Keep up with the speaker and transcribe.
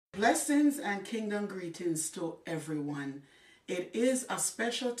Blessings and kingdom greetings to everyone. It is a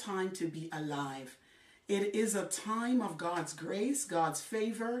special time to be alive. It is a time of God's grace, God's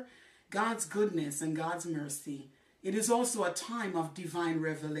favor, God's goodness, and God's mercy. It is also a time of divine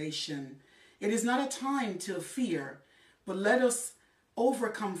revelation. It is not a time to fear, but let us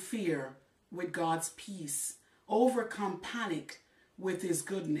overcome fear with God's peace, overcome panic with His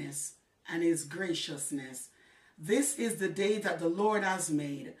goodness and His graciousness. This is the day that the Lord has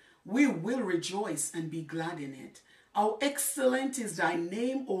made. We will rejoice and be glad in it. How excellent is thy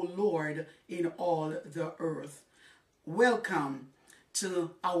name, O Lord, in all the earth. Welcome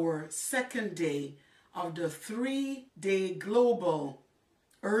to our second day of the 3-day global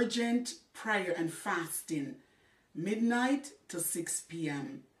urgent prayer and fasting, midnight to 6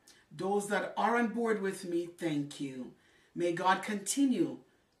 p.m. Those that are on board with me, thank you. May God continue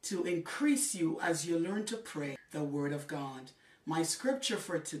to increase you as you learn to pray the Word of God. My scripture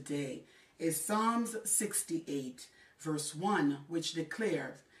for today is Psalms 68, verse 1, which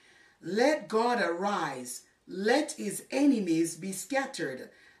declares, "Let God arise, let his enemies be scattered.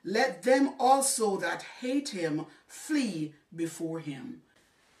 Let them also that hate him flee before him."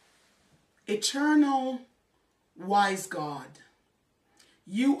 Eternal, wise God,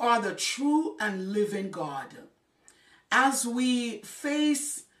 you are the true and living God. As we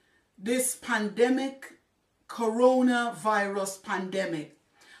face this pandemic, coronavirus pandemic,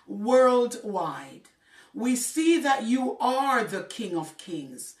 worldwide, we see that you are the King of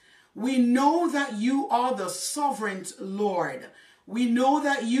Kings. We know that you are the sovereign Lord. We know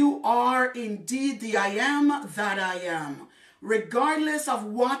that you are indeed the I am that I am. Regardless of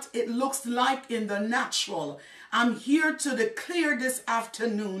what it looks like in the natural, I'm here to declare this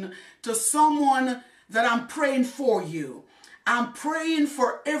afternoon to someone that I'm praying for you. I'm praying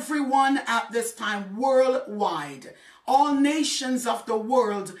for everyone at this time worldwide. All nations of the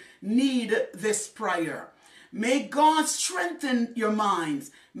world need this prayer. May God strengthen your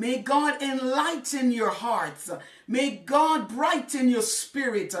minds. May God enlighten your hearts. May God brighten your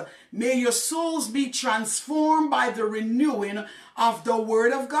spirit. May your souls be transformed by the renewing of the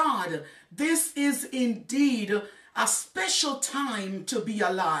Word of God. This is indeed a special time to be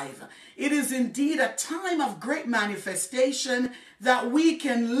alive. It is indeed a time of great manifestation that we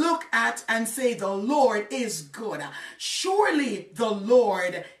can look at and say, the Lord is good. Surely the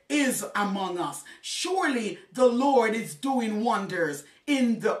Lord is among us. Surely the Lord is doing wonders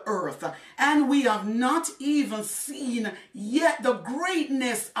in the earth. And we have not even seen yet the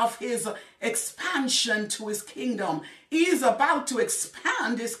greatness of his expansion to his kingdom. He is about to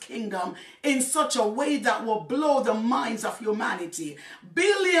expand his kingdom in such a way that will blow the minds of humanity.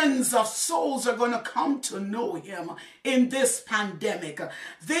 Billions of souls are going to come to know him in this pandemic.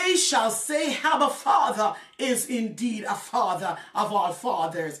 They shall say, Abba Father is indeed a father of all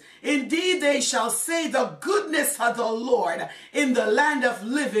fathers. Indeed, they shall say, the goodness of the Lord in the land of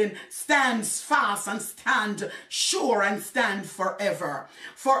living stands fast and stand sure and stand forever.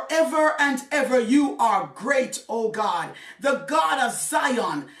 Forever and ever you are great, O God, the God of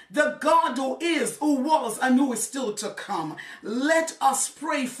Zion, the God who is, who was, and who is still to come. Let us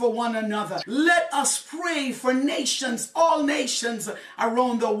pray for one another. Let us pray for nations, all nations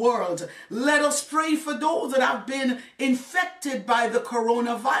around the world. Let us pray for those that have been infected by the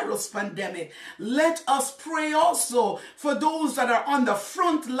coronavirus pandemic. Let us pray also for those that are on the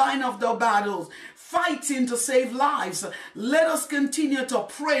front line of the battles, fighting to save lives. Let us continue to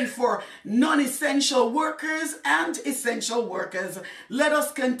pray for non-essential workers and essential workers. Let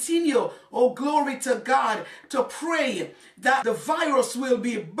us continue, oh glory to God, to pray that the virus will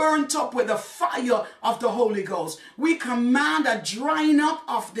be burnt up with the fire of the Holy Ghost. We command a drying up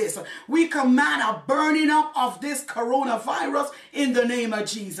of this. We command a burning up of this coronavirus in the name of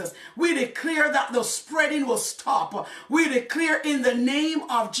Jesus. We declare that the spreading will stop. We declare in the name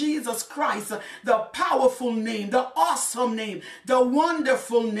of Jesus Christ, the powerful name, the awesome name, the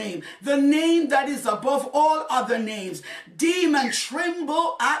wonderful name, the name that is above all other names. Demons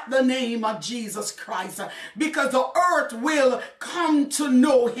tremble at the name of Jesus Christ, because the earth will come to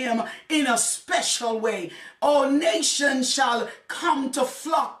know him in a special way. All nations shall come to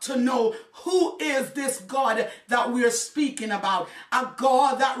flock to know who is this God that we're speaking about. A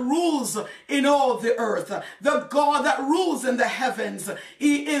God that rules in all the earth. The God that rules in the heavens.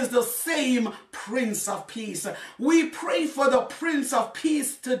 He is the same Prince of Peace. We pray for the Prince of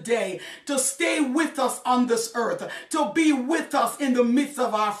Peace today to stay with us on this earth. To be with us in the midst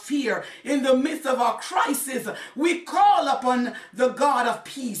of our fear. In the midst of our crisis. We call upon the God of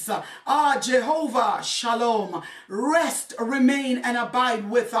peace. Jehovah Shalom. shalom, rest, remain, and abide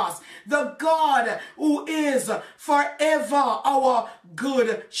with us. The God who is forever our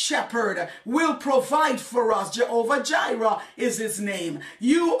good shepherd will provide for us. Jehovah Jireh is his name.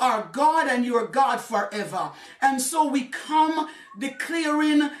 You are God and you are God forever. And so we come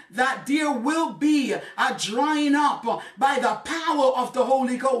declaring that there will be a drying up by the power of the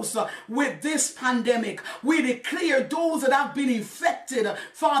Holy Ghost with this pandemic. We declare those that have been infected,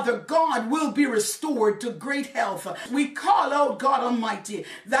 Father God, will be restored to great health. We call out, God Almighty,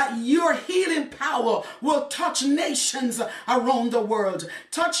 that your healing power will touch nations around the world.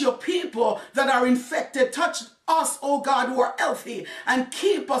 Touch your people that are infected. Touch us, oh God, who are healthy, and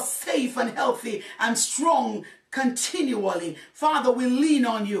keep us safe and healthy and strong continually. Father, we lean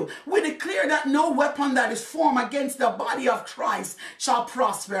on you. We declare that no weapon that is formed against the body of Christ shall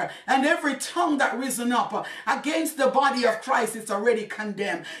prosper, and every tongue that risen up against the body of Christ is already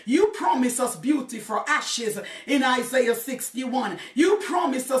condemned. You promise us beauty for ashes in Isaiah 61. You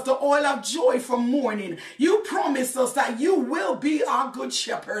promise us the oil of joy for mourning. You promise us that you will be our good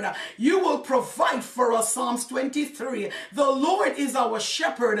shepherd. You will provide for us. Psalms 23. The Lord is our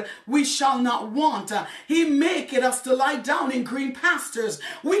shepherd, we shall not want. He maketh us to lie down in green pastures.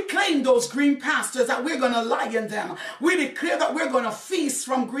 We claim those green pastures, that we're going to lie in them. We declare that we're going to feast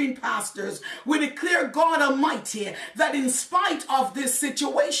from green pastures. We declare, God Almighty, that in spite of this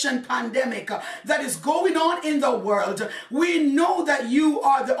situation, pandemic, that is going on in the world, we know that you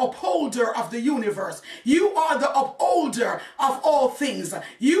are the upholder of the universe. You are the upholder of all things.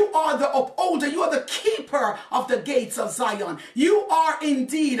 You are the upholder. You are the keeper of the gates of Zion. You are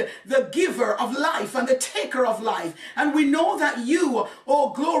indeed the giver of life and the taker of life. And we know that you, oh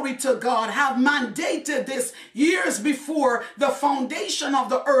glory to God, have mandated this years before the foundation of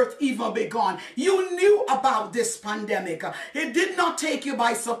the earth even began. You knew about this pandemic. It did not take you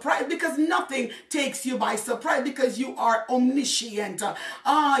by surprise, because nothing takes you by surprise, because you are omniscient.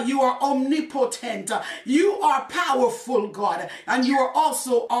 You are omnipotent. You are powerful, God, and you are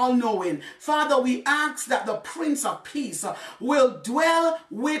also all-knowing. Father, we ask that the Prince of Peace will dwell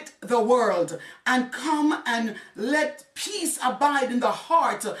with the world and come and let peace abide in the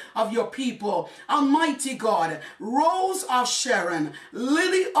heart of your people. Almighty God, Rose of Sharon,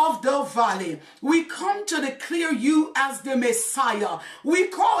 Lily of the Valley, we come to declare you as the Messiah. We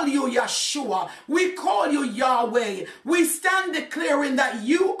call you Yeshua. We call you Yahweh. We stand declaring that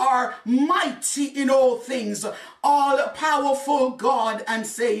you are mighty in all things, all-powerful God and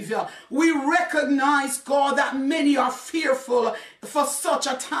Savior. We recognize, God, that many are fearful for such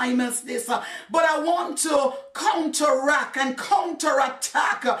a time as this, but I want to counteract and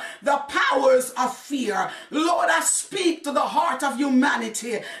counterattack the powers of fear. Lord, I speak to the heart of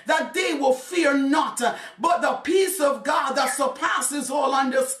humanity that they will fear not, but the peace of God that surpasses all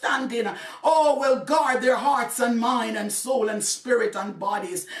understanding, will guard their hearts and mind and soul and spirit and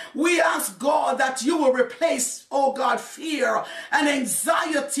bodies. We ask, God, that you will replace, oh God, fear and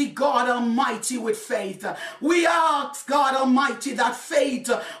anxiety, God Almighty, with faith. We ask, God Almighty, that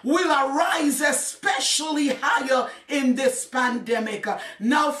faith will arise especially higher in this pandemic.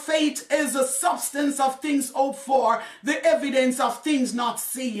 Now faith is the substance of things hoped for, the evidence of things not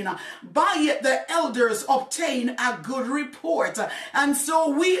seen. By it the elders obtain a good report. And so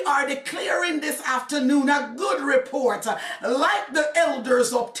we are declaring this afternoon a good report like the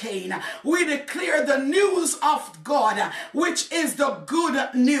elders obtain. We declare the news of God, which is the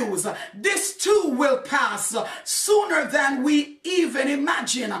good news. This too will pass sooner than we even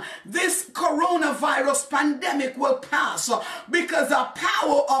imagine. This coronavirus pandemic will pass because the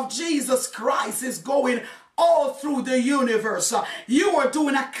power of Jesus Christ is going all through the universe. You are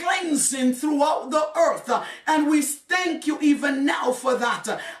doing a cleansing throughout the earth, and we thank you even now for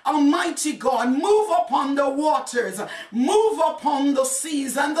that. Almighty God, move upon the waters, move upon the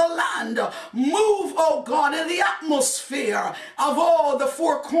seas and the land, move, oh God, in the atmosphere of all the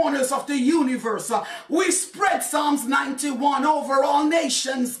four corners of the universe. We spread Psalms 91 over all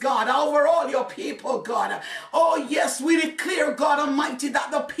nations, God, over all your people, God. Oh yes, we declare, God Almighty,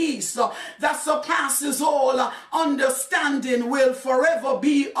 that the peace that surpasses all understanding will forever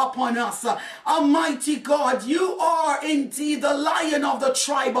be upon us. Almighty God, you are indeed the Lion of the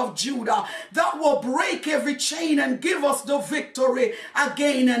tribe of Judah that will break every chain and give us the victory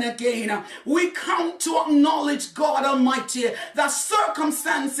again and again. We come to acknowledge, God Almighty, that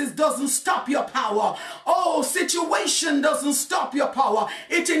circumstances doesn't stop your power. Oh, situation doesn't stop your power.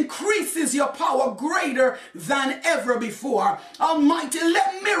 It increases your power greater than ever before. Almighty,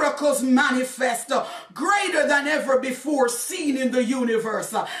 let miracles manifest greater than ever before seen in the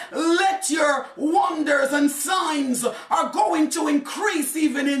universe. Let your wonders and signs are going to increase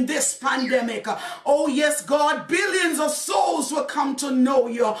even in this pandemic. Oh yes, God, billions of souls will come to know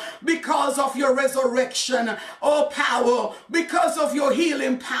you because of your resurrection, oh power, because of your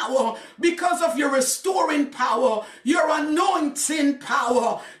healing power, because of your restoring power, your anointing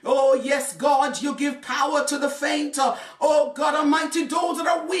power. Oh yes, God, you give power to the faint. Oh God Almighty, those that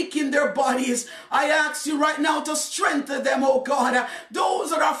are weak in their bodies, I ask you right now to strengthen them, oh God.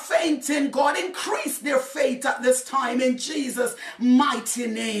 Those that are fainting, God, increase their faith at this time in Jesus' mighty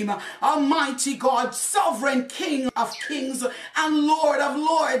name. Almighty God, sovereign King of kings and Lord of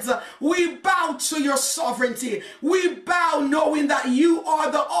lords, we bow to your sovereignty. We bow knowing that you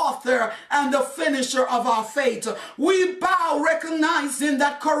are the author and the finisher of our faith. We bow recognizing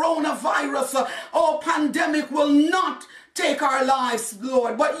that coronavirus, pandemic will not take our lives,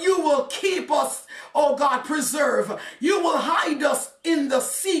 Lord, but you will keep us, oh God, preserve. You will hide us in the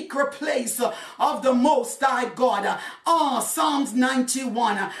secret place of the Most High God. Psalms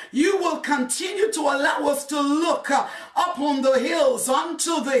 91. You will continue to allow us to look up on the hills,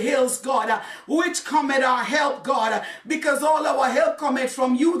 unto the hills, God, which cometh our help, God, because all our help cometh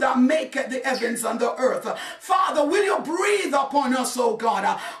from you that maketh the heavens and the earth. Father, will you breathe upon us, oh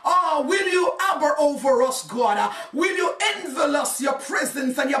God? Will you hover over us, God? Will you envelop us your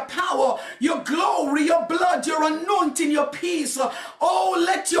presence and your power, your glory, your blood, your anointing, your peace? Oh,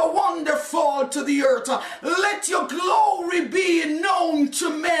 let your wonder fall to the earth. Let your glory be known to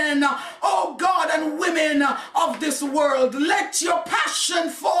men, oh God, and women of this world. Let your passion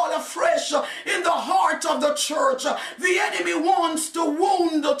fall afresh in the heart of the church. The enemy wants to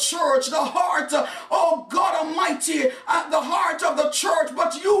wound the church, the heart, oh God Almighty, at the heart of the church,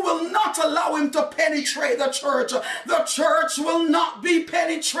 but you will not allow him to penetrate the church. The church will not be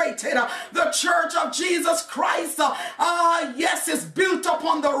penetrated. The church of Jesus Christ, yes, is built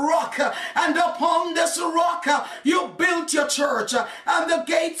upon the rock, and upon this rock you built your church, and the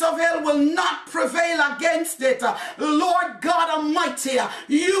gates of hell will not prevail against it. Lord God Almighty,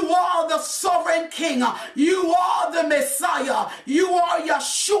 you are the sovereign King, you are the Messiah, you are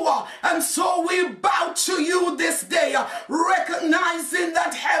Yeshua, and so we bow to you this day, recognizing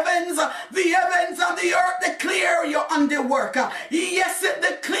that the heavens and the earth declare your handiwork. Yes, it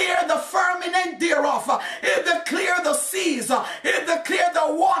declare the firmament thereof, it declare the seas, it declare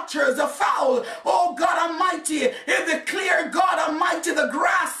the waters, the fowl, oh God Almighty, it declare, God Almighty, the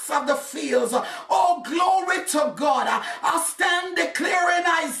grass of the fields. Oh, glory to God. I stand declaring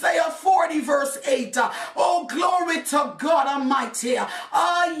Isaiah 40 verse 8. Oh, glory to God Almighty.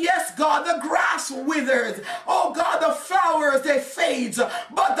 Yes, God, the grass withers. Oh God, the flowers, they fade,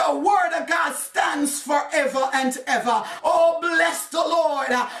 but the word of God stands forever and ever. Oh, bless the Lord,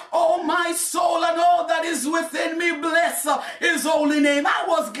 oh my soul, and all that is within me, bless his holy name. I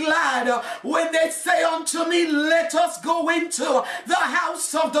was glad when they say unto me, let us go into the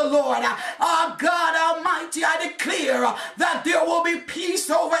house of the Lord. God Almighty, I declare that there will be peace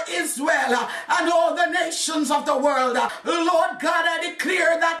over Israel and all the nations of the world. Lord God, I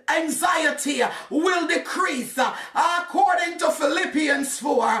declare that anxiety will decrease according to Philippians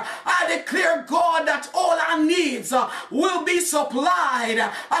 4. I declare, God, that all our needs will be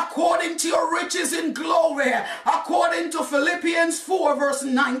supplied according to your riches in glory, according to Philippians 4 verse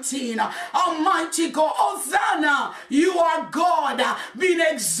 19. Almighty God, Hosanna, you are God, being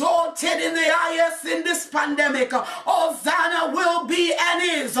exalted in the highest in this pandemic. Hosanna will be and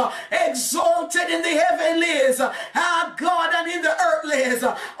is exalted in the heavenlies, God, and in the earthlies.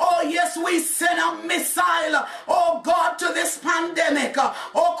 Oh yes, we send a missile, oh God, to this pandemic.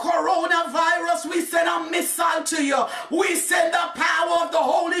 Oh coronavirus, we send a missile to you. We send the power of the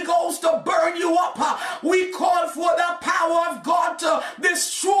Holy Ghost to burn you up. We call for the power of God to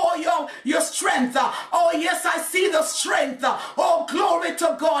destroy your strength. Oh yes, I see the strength. Oh glory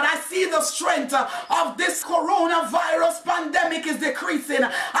to God. I see the strength of this coronavirus pandemic is decreasing.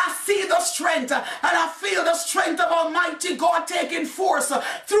 I see the strength, and I feel the strength of Almighty God taking force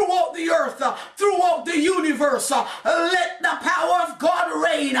throughout the earth, throughout the universe. Let the power of God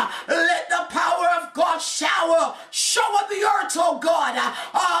reign. Let the power of God shower the earth, oh God,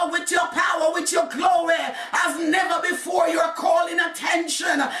 with your power, with your glory, as never before. You're calling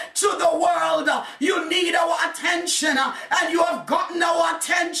attention to the world. You need our attention, and you have gotten our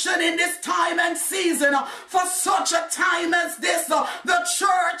attention in this time and season. For such a time as this, the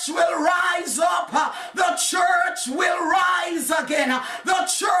church will rise up. The church will rise again. The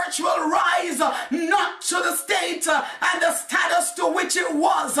church will rise not to the state and the status to which it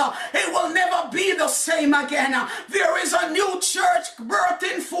was. It will never be the same again. There is a new church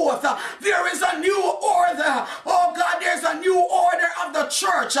birthing forth. There is a new order. Oh God, there's a new order of the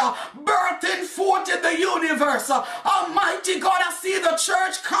church birthing forth in the universe. Almighty God, I see the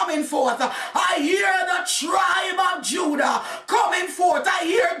church coming forth. I hear the tribe of Judah coming forth. I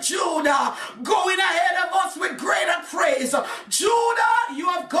hear Judah going ahead of us with greater praise. Judah, you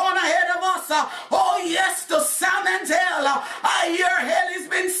have gone ahead of us. Oh yes, to Sam and hell. I hear hell has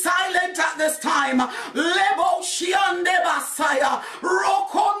been silent at this time. Lebo shiande basaya,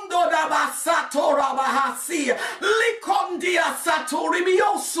 rokondo da basato rabahasi, likondia satori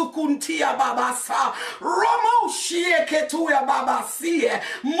biosukuntia babasa, romo shieketuya babasie,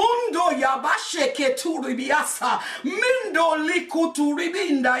 mundo yabashe keturi biasa, mindo likuturi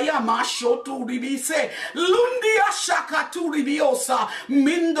binda yamasho turi bise, lundia shakaturi biosa,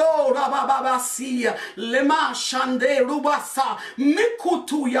 mindo rabababasi, lema shande rubasa,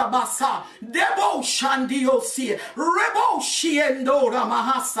 mikutu yabasa, debo shandiosi, rebo shiendo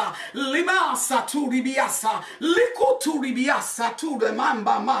ramahasa, limasa turibiasa, likuturibiasa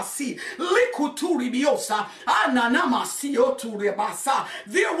turemamba masi, likuturibiosa, ananamasi oturebasa.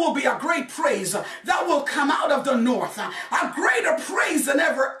 There will be a great praise that will come out of the north, a greater praise than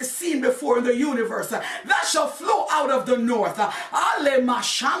ever seen before in the universe that shall flow out of the north. Ale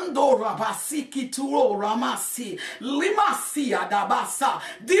mashando rabasi kituro ramasi, limasi adabasa.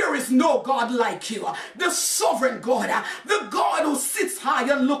 There is no God like you, the sovereign God, the God who sits high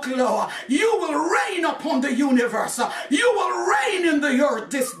and look low. You will reign upon the universe. You will reign in the earth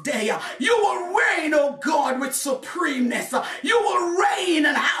this day. You will reign, oh God, with supremeness. You will reign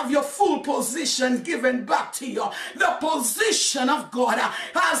and have your full position given back to you. The position of God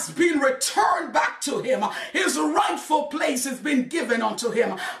has been returned back to him. His rightful place has been given unto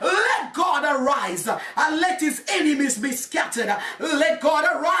him. Let God arise and let his enemies be scattered. Let God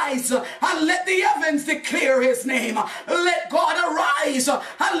arise and let the heavens declare his name. Let God arise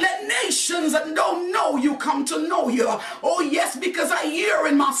and let nations that don't know you come to know you. Oh yes, because I hear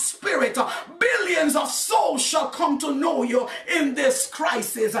in my spirit billions of souls shall come to know you in this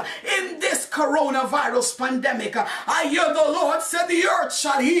crisis, in this coronavirus pandemic. I hear the Lord said the earth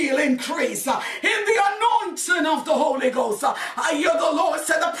shall heal, increase in the anointing of the Holy Ghost. I hear the Lord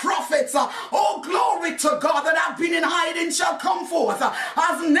said the prophets, oh glory to God, that have been in hiding shall come forth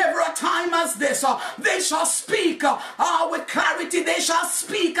as never a time as this. They shall speak with clarity. They shall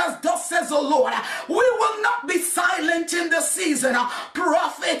speak as thus says the Lord. We will not be silent in this season.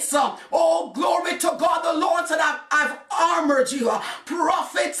 Prophets, oh glory to God, the Lord said I've armored you.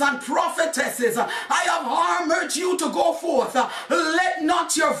 Prophets and prophetesses, I have armored you to go forth. Let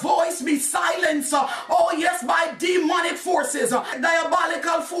not your voice be silenced, oh yes, by demonic forces,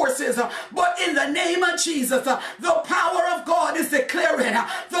 diabolical forces, but in the name of Jesus, the power of God is declaring,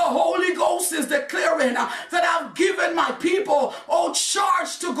 the Holy Ghost is declaring that I've given my people, oh,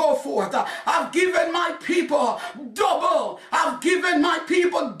 charge to go forth. I've given my people double. I've given my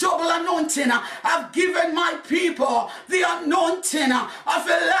people double anointing. I've given my people the anointing of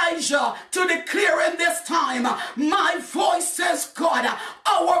Elijah to declare in this time. My voice says God,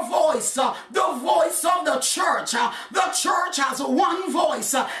 our voice, the voice of the church. The church has one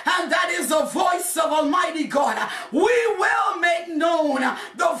voice, and that is the voice of Almighty God. We will make known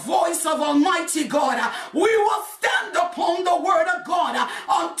the voice of Almighty God. We will stand upon the word of God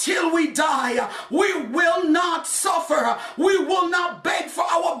until we die. We will not suffer. We will not beg for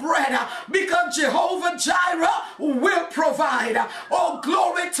our bread because Jehovah Jireh will provide. Oh,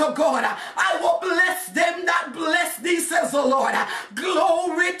 glory to God. I will bless them that bless thee, says the Lord.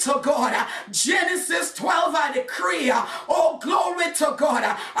 Glory to God. Genesis 12, I decree. Oh, glory to God.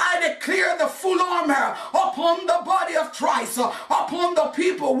 I declare the full armor upon the body of Christ, upon the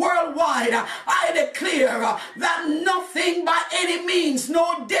people worldwide. I declare that nothing by any means,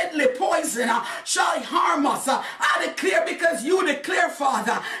 no deadly poison shall harm us. I declare, because you declare,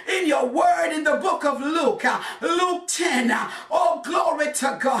 Father, in your word in the book of Luke, Luke 10, oh glory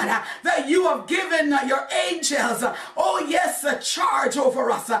to God, that you have given your angels, oh yes, a charge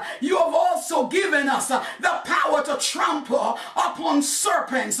over us. You have also given us the power to trample upon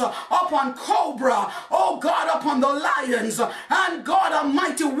serpents, upon cobra, oh God, upon the lions, and God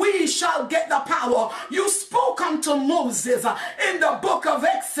Almighty, we shall get the power. You spoke unto Moses in the book of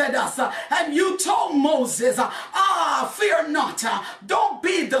Exodus, and you told Moses, fear not, don't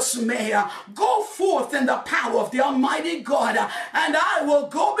be dismayed, go forth in the power of the Almighty God, and I will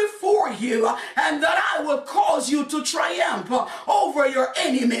go before you, and that I will cause you to triumph over your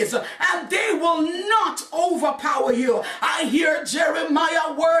enemies, and they will not overpower you. I hear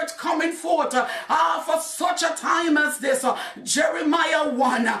Jeremiah words coming forth for such a time as this. Jeremiah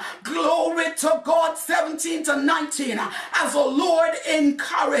 1. Glory to God, 17 to 19. As the Lord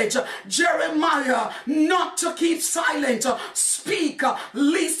encouraged Jeremiah not to keep silent, speak,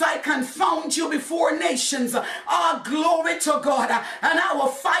 lest I confound you before nations. Glory to God. And I will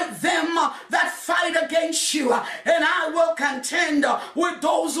fight them that fight against you, and I will contend with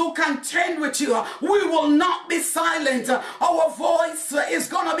those who contend with you. We will not be silent. Our voice is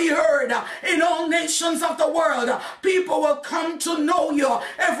going to be heard in all nations of the world. People will come to know you.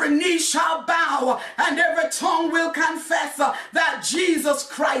 Every knee shall bow and every tongue will confess that Jesus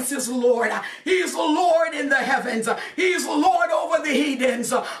Christ is Lord. He is Lord in the heavens. He is Lord over the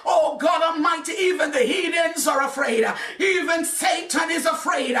heathens. Oh God Almighty, even the heathens are afraid. Even Satan is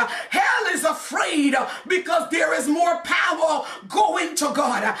afraid. Hell is afraid because there is more power going to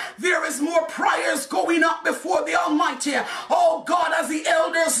God. There is more prayers going up before the Almighty. Oh God, as the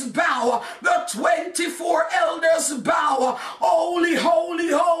elders bow, the 24 elders bow. Holy, holy,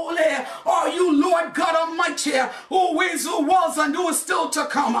 holy are you, Lord God Almighty, who is, who was, and who is still to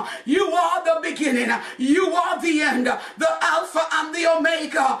come. You are the beginning. You are the end, the Alpha and the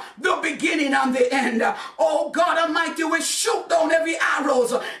Omega, the beginning and the end. Oh God Almighty, we shoot down every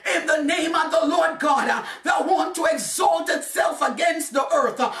arrows in the name of the Lord God that want to exalt itself against the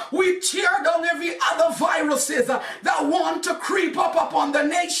earth. We tear down every other viruses that want to creep up upon the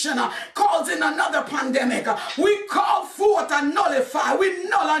nation, causing another pandemic. We call forth and nullify. We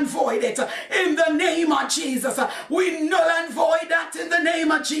null and void it in the name of Jesus. We null and void that in the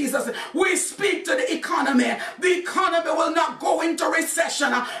name of Jesus. We speak to the economy. The economy will not go into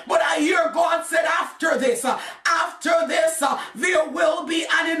recession, but I hear God said after this, there will be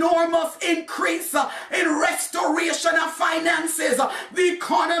an enormous increase in restoration of finances. The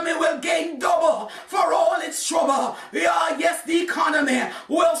economy will gain double for all its trouble. Yes, the economy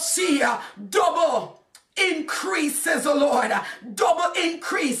will see double increase, says the Lord. Double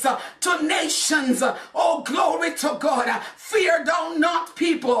increase to nations. Oh, glory to God. Fear thou not,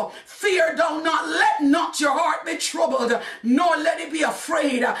 people. Fear thou not. Let not your heart be troubled, nor let it be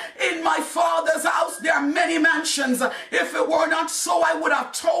afraid. In my Father's house there are many mansions. If it were not so, I would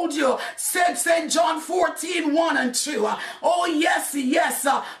have told you, said St. John 14, 1 and 2. Oh yes, yes,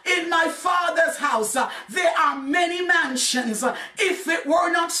 in my Father's house there are many mansions. If it were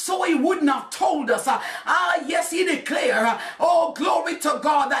not so, he wouldn't have told us. Yes, he declared, oh glory to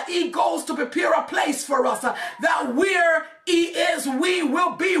God, that he goes to prepare a place for us, that where he is, we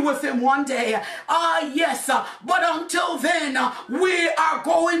will be with him one day. Yes, but until then, we are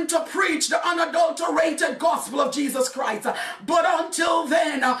going to preach the unadulterated gospel of Jesus Christ. But until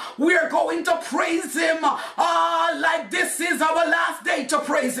then, we are going to praise him like this is our last day to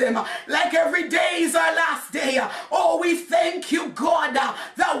praise him. Like every day is our last day. Oh, we thank you, God,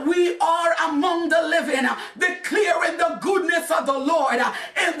 that we are among the living, declaring the goodness of the Lord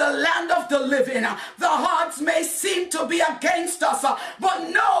in the land of the living. The odds may seem to be against us, but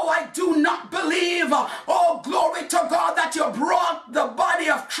no, I do not believe, oh glory to God, that you brought the body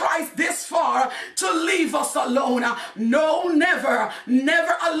of Christ this far to leave us alone. No, never,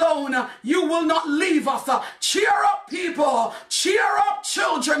 never alone. You will not leave us. Cheer up, people. Cheer up,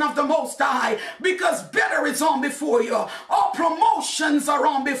 children of the Most High, because better is on before you. All promotions are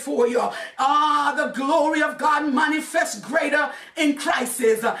on before you. The glory of God manifests greater in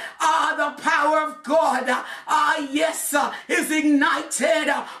crisis. The power of God, yes, is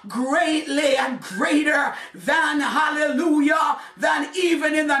ignited greatly and greater than, hallelujah, than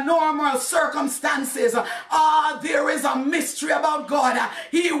even in the normal circumstances. There is a mystery about God.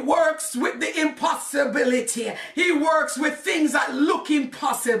 He works with the impossibility. He works with things that look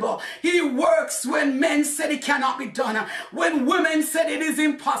impossible. He works when men said it cannot be done. When women said it is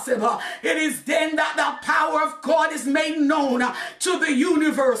impossible. It is then that the power of God is made known to the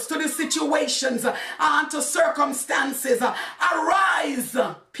universe, to the situations, and to circumstances. Arise,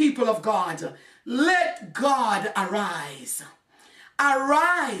 people of God. Let God arise.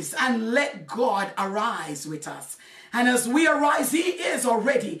 Arise and let God arise with us. And as we arise, he is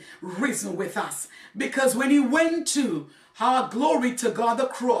already risen with us. Because when he went to glory to God, the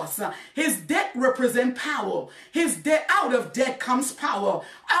cross, his death represents power. His death, out of death comes power.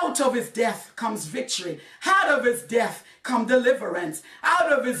 Out of his death comes victory. Out of his death come deliverance.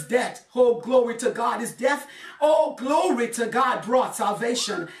 Out of his death, oh glory to God, his death, oh glory to God, brought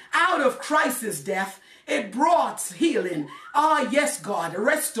salvation. Out of Christ's death, it brought healing. Yes, God,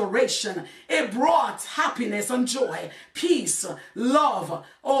 restoration. It brought happiness and joy, peace, love.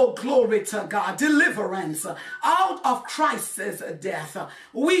 Oh, glory to God, deliverance. Out of Christ's death,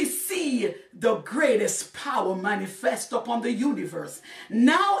 we see the greatest power manifest upon the universe.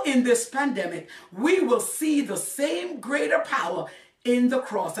 Now in this pandemic, we will see the same greater power in the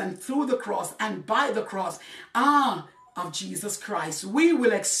cross and through the cross and by the cross of Jesus Christ, we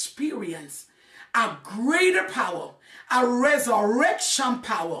will experience a greater power, a resurrection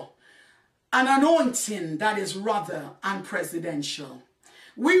power, an anointing that is rather unpresidential.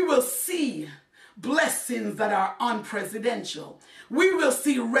 We will see blessings that are unpresidential. We will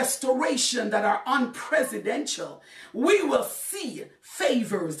see restoration that are unpresidential. We will see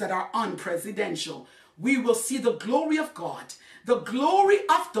favors that are unpresidential. We will see the glory of God. The glory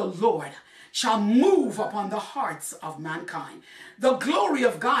of the Lord shall move upon the hearts of mankind. The glory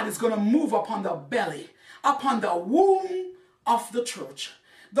of God is going to move upon the belly, upon the womb of the church.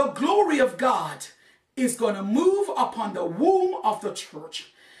 The glory of God is going to move upon the womb of the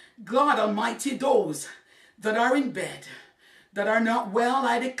church. God Almighty, those that are in bed, that are not well,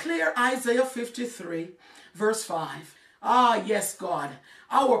 I declare Isaiah 53, verse 5. Yes, God,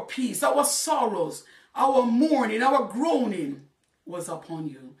 our peace, our sorrows, our mourning, our groaning was upon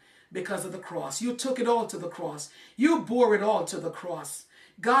you because of the cross. You took it all to the cross. You bore it all to the cross.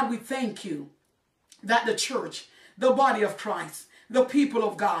 God, we thank you that the church, the body of Christ, the people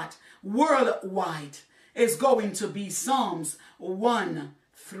of God, worldwide, is going to be Psalms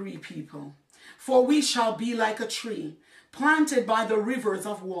 1:3 people. For we shall be like a tree planted by the rivers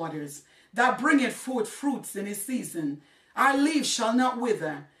of waters, that bringeth forth fruits in its season. Our leaves shall not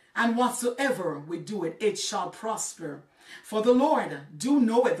wither, and whatsoever we do it, it shall prosper. For the Lord do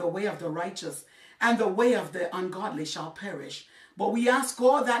knoweth the way of the righteous, and the way of the ungodly shall perish. But we ask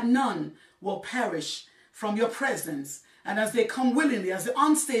God that none will perish from your presence. And as they come willingly, as the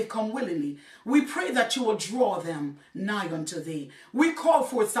unsaved come willingly, we pray that you will draw them nigh unto thee. We call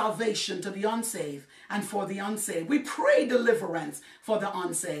for salvation to the unsaved and for the unsaved. We pray deliverance for the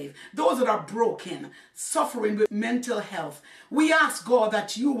unsaved, those that are broken, suffering with mental health. We ask, God,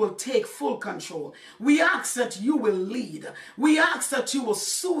 that you will take full control. We ask that you will lead. We ask that you will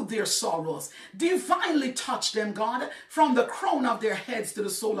soothe their sorrows. Divinely touch them, God, from the crown of their heads to the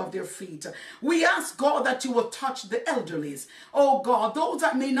sole of their feet. We ask, God, that you will touch the elderlies. Oh, God, those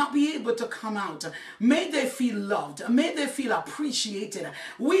that may not be able to come out, may they feel loved. May they feel appreciated.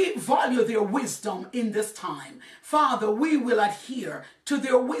 We value their wisdom in this time. Father, we will adhere to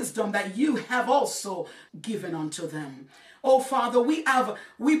their wisdom that you have also given unto them. Oh, Father,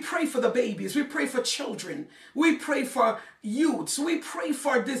 we pray for the babies. We pray for children. We pray for youths. We pray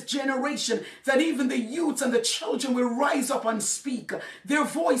for this generation, that even the youths and the children will rise up and speak. Their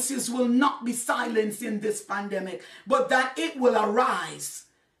voices will not be silenced in this pandemic, but that it will arise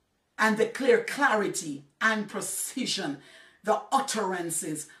and declare clarity and precision, the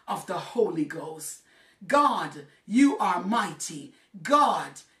utterances of the Holy Ghost. God, you are mighty.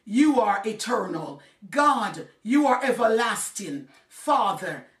 God, you are eternal. God, you are everlasting,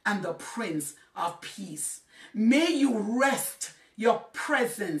 Father and the Prince of Peace. May you rest your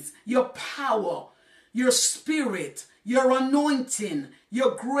presence, your power, your spirit, your anointing,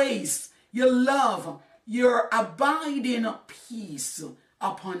 your grace, your love, your abiding peace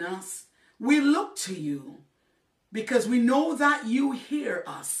upon us. We look to you because we know that you hear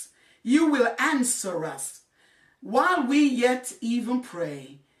us. You will answer us. While we yet even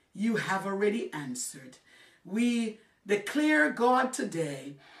pray, you have already answered. We declare, God,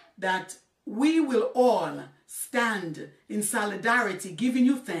 today that we will all stand in solidarity, giving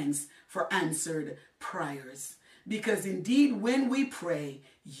you thanks for answered prayers. Because indeed, when we pray,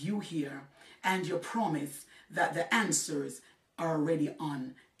 you hear, and you promise that the answers are already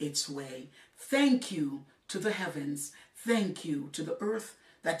on its way. Thank you to the heavens. Thank you to the earth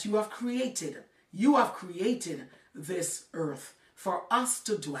that you have created. You have created this earth for us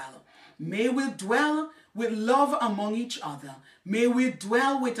to dwell. May we dwell with love among each other. May we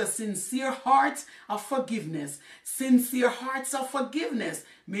dwell with a sincere heart of forgiveness. Sincere hearts of forgiveness.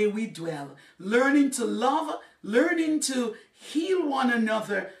 May we dwell, learning to love, learning to heal one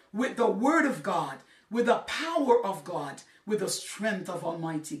another with the word of God, with the power of God, with the strength of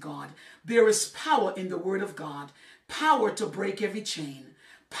Almighty God. There is power in the word of God, power to break every chain,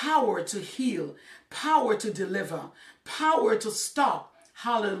 power to heal, power to deliver, power to stop.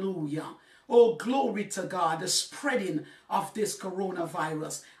 Hallelujah. Oh, glory to God, the spreading of this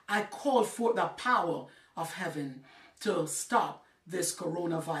coronavirus. I call for the power of heaven to stop this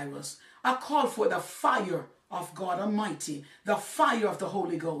coronavirus. I call for the fire of God Almighty, the fire of the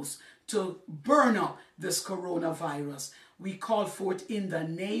Holy Ghost to burn up this coronavirus. We call for it in the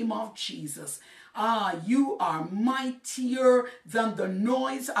name of Jesus. You are mightier than the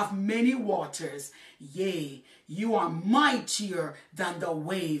noise of many waters. Yea, you are mightier than the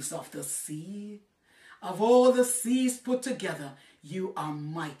waves of the sea. Of all the seas put together, you are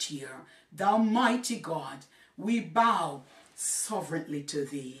mightier. Thou mighty God, we bow sovereignly to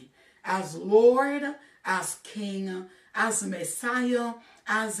thee. As Lord, as King, as Messiah,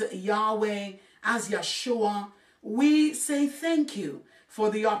 as Yahweh, as Yeshua, we say thank you for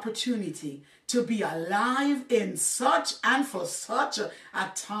the opportunity to be alive in such and for such a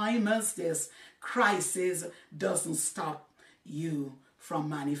time as this. Crisis doesn't stop you from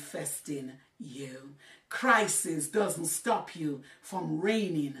manifesting you. Crisis doesn't stop you from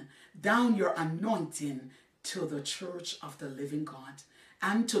raining down your anointing to the church of the living God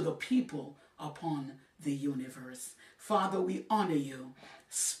and to the people upon the universe. Father, we honor you.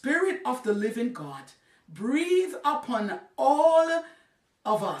 Spirit of the living God, breathe upon all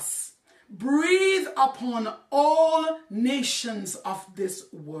of us. Breathe upon all nations of this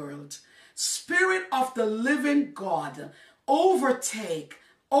world. Spirit of the living God, overtake,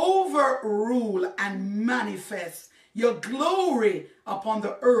 overrule, and manifest your glory upon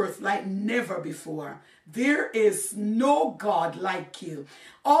the earth like never before. There is no God like you.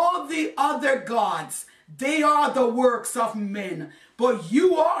 All the other gods, they are the works of men, but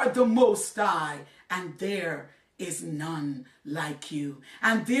you are the Most High, and there is none like you,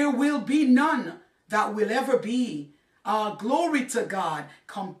 and there will be none that will ever be. Glory to God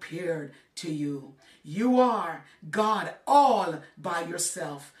compared to you. You are God all by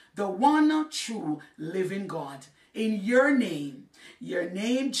yourself, the one true living God. In your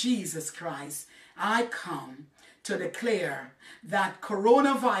name Jesus Christ, I come to declare that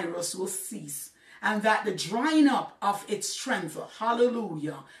coronavirus will cease and that the drying up of its strength,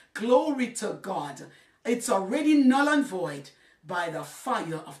 hallelujah, glory to God, it's already null and void by the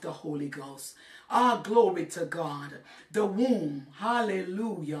fire of the Holy Ghost. Glory to God. The womb,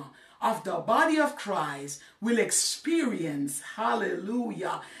 hallelujah, of the body of Christ will experience,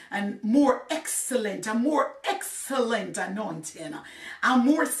 hallelujah, and more excellent anointing, a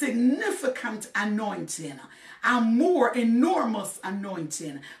more significant anointing, a more enormous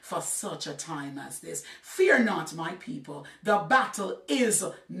anointing for such a time as this. Fear not, my people. The battle is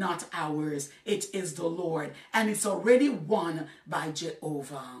not ours. It is the Lord, and it's already won by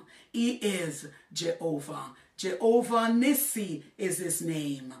Jehovah. He is Jehovah. Jehovah Nissi is his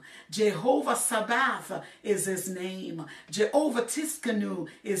name. Jehovah Sabaoth is his name. Jehovah Tiskanu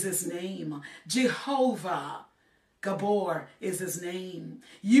is his name. Jehovah Gabor is his name.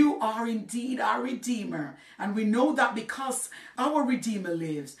 You are indeed our Redeemer. And we know that because our Redeemer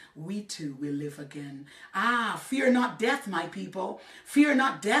lives, we too will live again. Fear not death, my people. Fear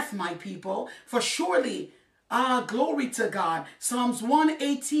not death, my people. For surely, glory to God. Psalms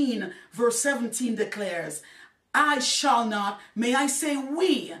 118 verse 17 declares, I shall not, may I say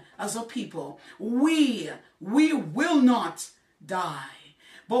we as a people, we will not die,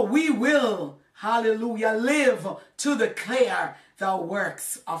 but we will, hallelujah, live to declare the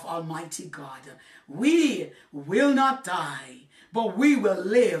works of Almighty God. We will not die, but we will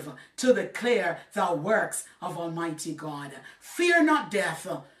live to declare the works of Almighty God. Fear not death,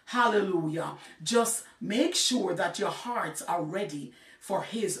 hallelujah. Just make sure that your hearts are ready for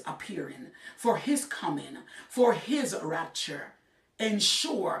his appearing, for his coming, for his rapture.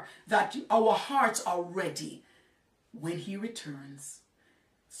 Ensure that our hearts are ready when he returns,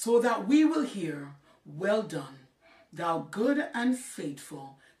 so that we will hear, well done, thou good and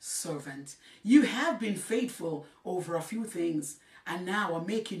faithful servant. You have been faithful over a few things, and now I'm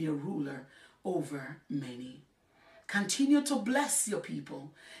making you ruler over many. Continue to bless your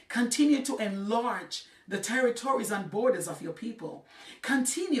people. Continue to enlarge the territories and borders of your people.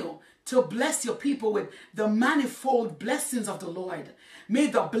 Continue to bless your people with the manifold blessings of the Lord. May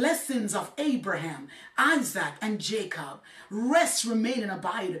the blessings of Abraham, Isaac, and Jacob rest, remain, and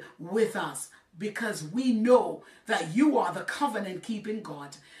abide with us, because we know that you are the covenant-keeping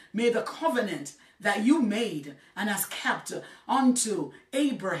God. May the covenant that you made and has kept unto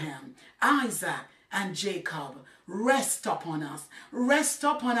Abraham, Isaac, and Jacob rest upon us, rest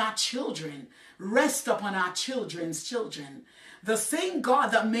upon our children, rest upon our children's children. The same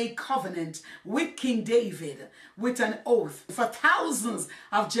God that made covenant with King David with an oath for thousands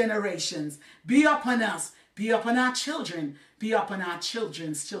of generations be upon us, be upon our children, be upon our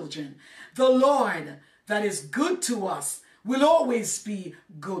children's children. The Lord that is good to us will always be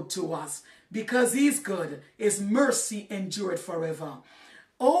good to us, because he's good. His mercy endured forever.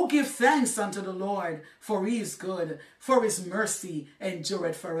 Oh, give thanks unto the Lord, for he is good, for his mercy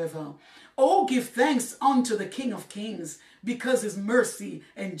endureth forever. Oh, give thanks unto the King of Kings, because his mercy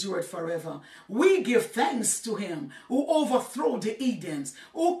endured forever. We give thanks to him who overthrew the Edens,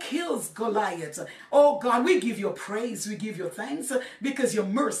 who kills Goliath. Oh God, we give you praise, we give you thanks, because your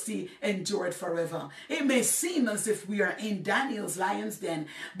mercy endured forever. It may seem as if we are in Daniel's lion's den,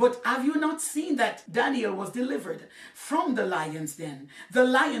 but have you not seen that Daniel was delivered from the lion's den? The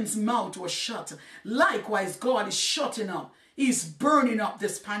lion's mouth was shut. Likewise, God is shutting up. He's burning up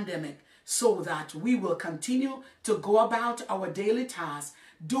this pandemic, so that we will continue to go about our daily tasks,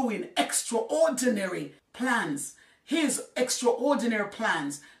 doing extraordinary plans, his extraordinary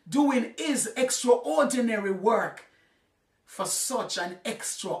plans, doing his extraordinary work for such an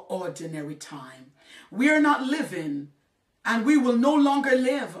extraordinary time. We are not living, and we will no longer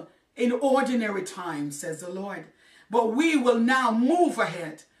live in ordinary times, says the Lord, but we will now move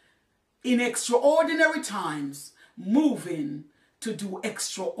ahead in extraordinary times, moving to do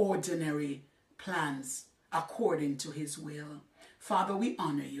extraordinary plans according to his will. Father, we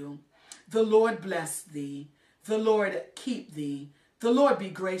honor you. The Lord bless thee. The Lord keep thee. The Lord be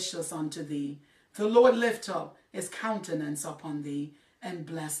gracious unto thee. The Lord lift up his countenance upon thee and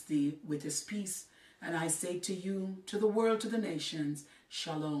bless thee with his peace. And I say to you, to the world, to the nations,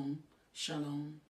 Shalom, Shalom.